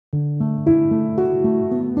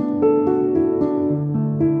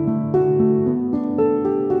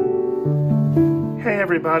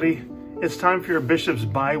everybody. It's time for your Bishop's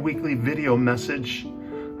bi-weekly video message.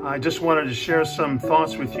 I just wanted to share some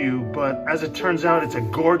thoughts with you, but as it turns out, it's a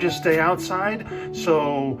gorgeous day outside,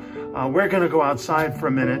 so we're gonna go outside for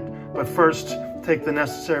a minute, but first, take the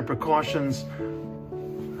necessary precautions.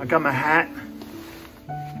 I got my hat.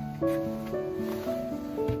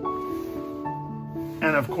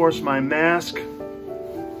 And of course, my mask.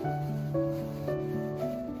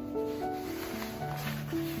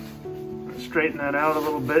 Straighten that out a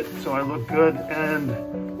little bit so I look good, and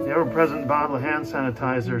the ever-present bottle of hand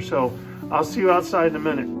sanitizer. So I'll see you outside in a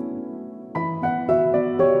minute.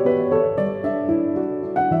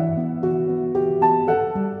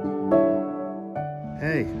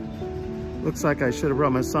 Hey, looks like I should have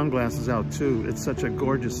brought my sunglasses out too. It's such a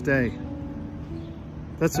gorgeous day.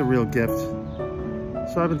 That's a real gift.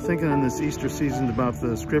 So I've been thinking in this Easter season about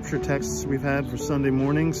the scripture texts we've had for Sunday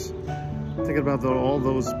mornings. Thinking about all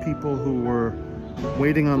those people who were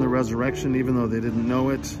waiting on the resurrection even though they didn't know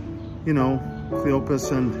it. You know,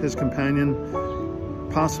 Cleopas and his companion,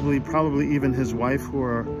 probably even his wife, who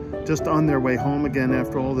are just on their way home again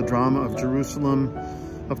after all the drama of Jerusalem,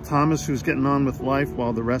 of Thomas, who's getting on with life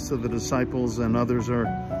while the rest of the disciples and others are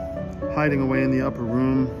hiding away in the upper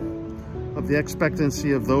room, of the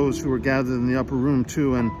expectancy of those who were gathered in the upper room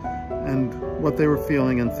too, and what they were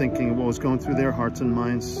feeling and thinking, what was going through their hearts and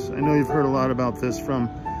minds. I know you've heard a lot about this from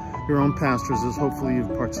your own pastors, as hopefully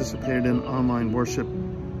you've participated in online worship.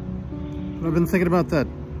 But I've been thinking about that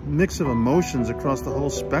mix of emotions across the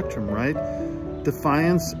whole spectrum, right?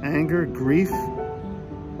 Defiance, anger, grief.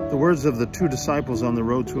 The words of the two disciples on the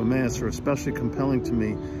road to Emmaus are especially compelling to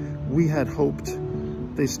me. We had hoped.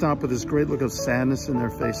 They stopped with this great look of sadness in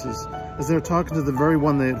their faces as they're talking to the very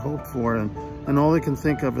one they had hoped for, and all they can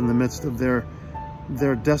think of in the midst of their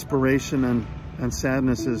desperation and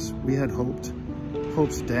sadness is, we had hoped.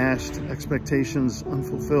 Hopes dashed, expectations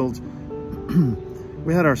unfulfilled.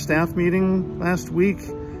 We had our staff meeting last week,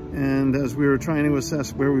 and as we were trying to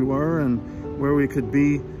assess where we were and where we could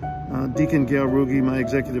be, Deacon Gail Rugi, my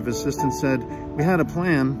executive assistant, said, we had a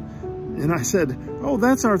plan. And I said, oh,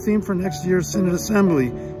 that's our theme for next year's Synod Assembly.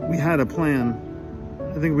 We had a plan.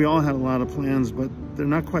 I think we all had a lot of plans, but they're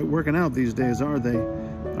not quite working out these days, are they?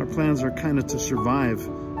 Our plans are kind of to survive.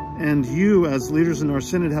 And you, as leaders in our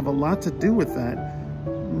Synod, have a lot to do with that.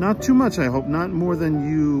 Not too much, I hope, not more than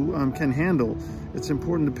you can handle. It's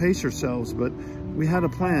important to pace yourselves, but we had a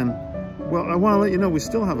plan. Well, I want to let you know we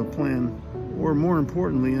still have a plan, or more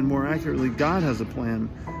importantly and more accurately, God has a plan.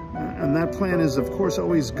 And that plan is, of course,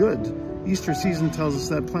 always good. Easter season tells us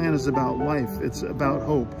that plan is about life. It's about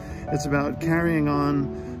hope. It's about carrying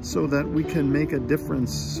on so that we can make a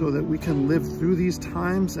difference, so that we can live through these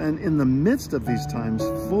times and in the midst of these times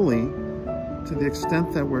fully, to the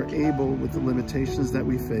extent that we're able, with the limitations that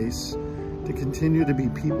we face, to continue to be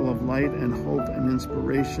people of light and hope and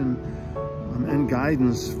inspiration and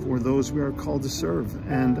guidance for those we are called to serve.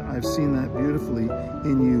 And I've seen that beautifully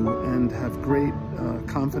in you and have great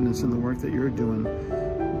confidence in the work that you're doing.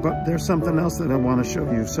 But there's something else that I want to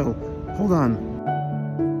show you, so hold on.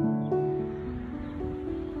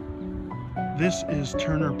 This is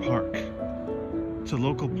Turner Park. It's a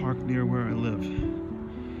local park near where I live.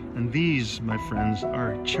 And these, my friends,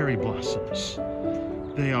 are cherry blossoms.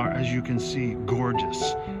 They are, as you can see,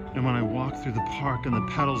 gorgeous. And when I walk through the park and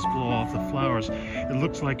the petals blow off the flowers, it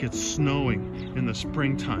looks like it's snowing in the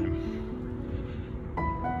springtime.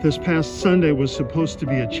 This past Sunday was supposed to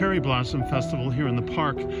be a cherry blossom festival here in the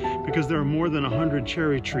park because there are more than 100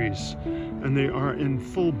 cherry trees and they are in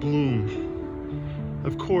full bloom.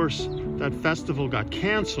 Of course, that festival got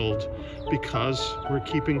canceled because we're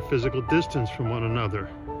keeping physical distance from one another.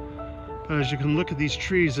 But as you can look at these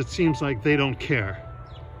trees, it seems like they don't care.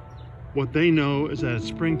 What they know is that it's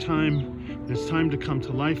springtime, it's time to come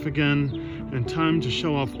to life again, and time to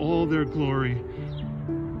show off all their glory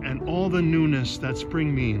and all the newness that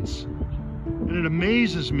spring means. And it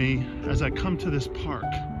amazes me as I come to this park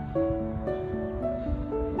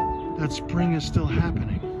that spring is still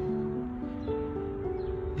happening.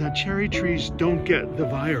 That cherry trees don't get the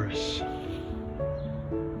virus.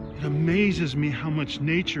 It amazes me how much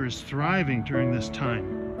nature is thriving during this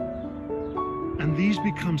time. And these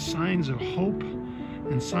become signs of hope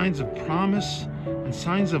and signs of promise and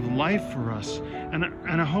signs of life for us. And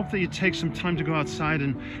I hope that you take some time to go outside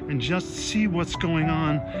and just see what's going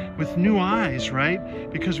on with new eyes, right?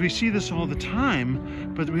 Because we see this all the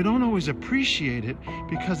time, but we don't always appreciate it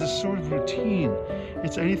because it's sort of routine.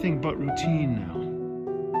 It's anything but routine now.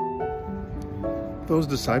 Those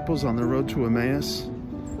disciples on the road to Emmaus,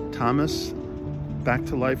 Thomas, back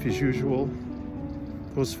to life as usual,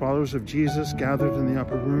 those followers of Jesus gathered in the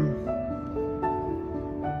upper room,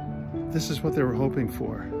 This is what they were hoping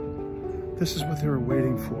for. This is what they were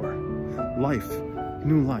waiting for. Life,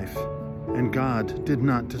 new life. And God did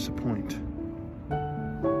not disappoint.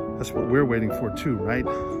 That's what we're waiting for too, right?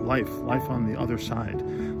 Life on the other side.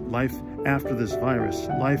 Life after this virus.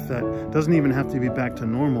 Life that doesn't even have to be back to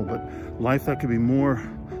normal, but life that could be more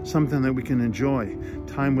something that we can enjoy.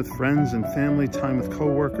 Time with friends and family, time with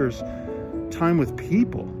coworkers, time with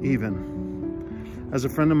people even. As a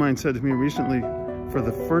friend of mine said to me recently, for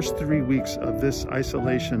the first 3 weeks of this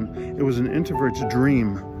isolation, it was an introvert's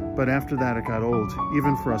dream, but after that it got old,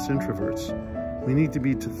 even for us introverts. We need to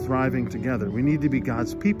be thriving together. We need to be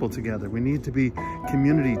God's people together. We need to be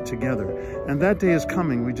community together. And that day is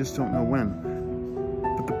coming, we just don't know when.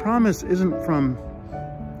 But the promise isn't from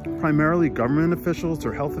primarily government officials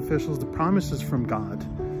or health officials. The promise is from God.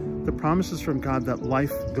 The promise is from God that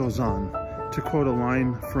life goes on. To quote a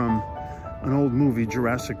line from an old movie,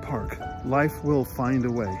 Jurassic Park, life will find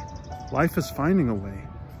a way. Life is finding a way.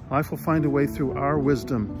 Life will find a way through our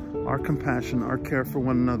wisdom, our compassion, our care for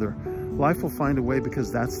one another. Life will find a way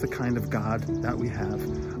because that's the kind of God that we have.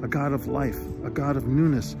 A God of life, a God of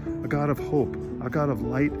newness, a God of hope, a God of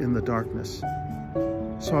light in the darkness.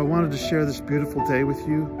 So I wanted to share this beautiful day with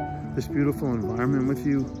you, this beautiful environment with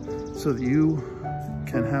you, so that you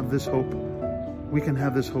can have this hope. We can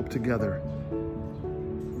have this hope together.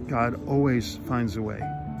 God always finds a way.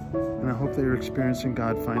 And I hope that you're experiencing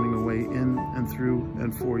God finding a way in and through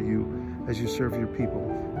and for you as you serve your people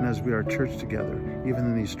and as we are church together, even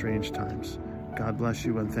in these strange times. God bless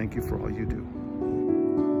you and thank you for all you do.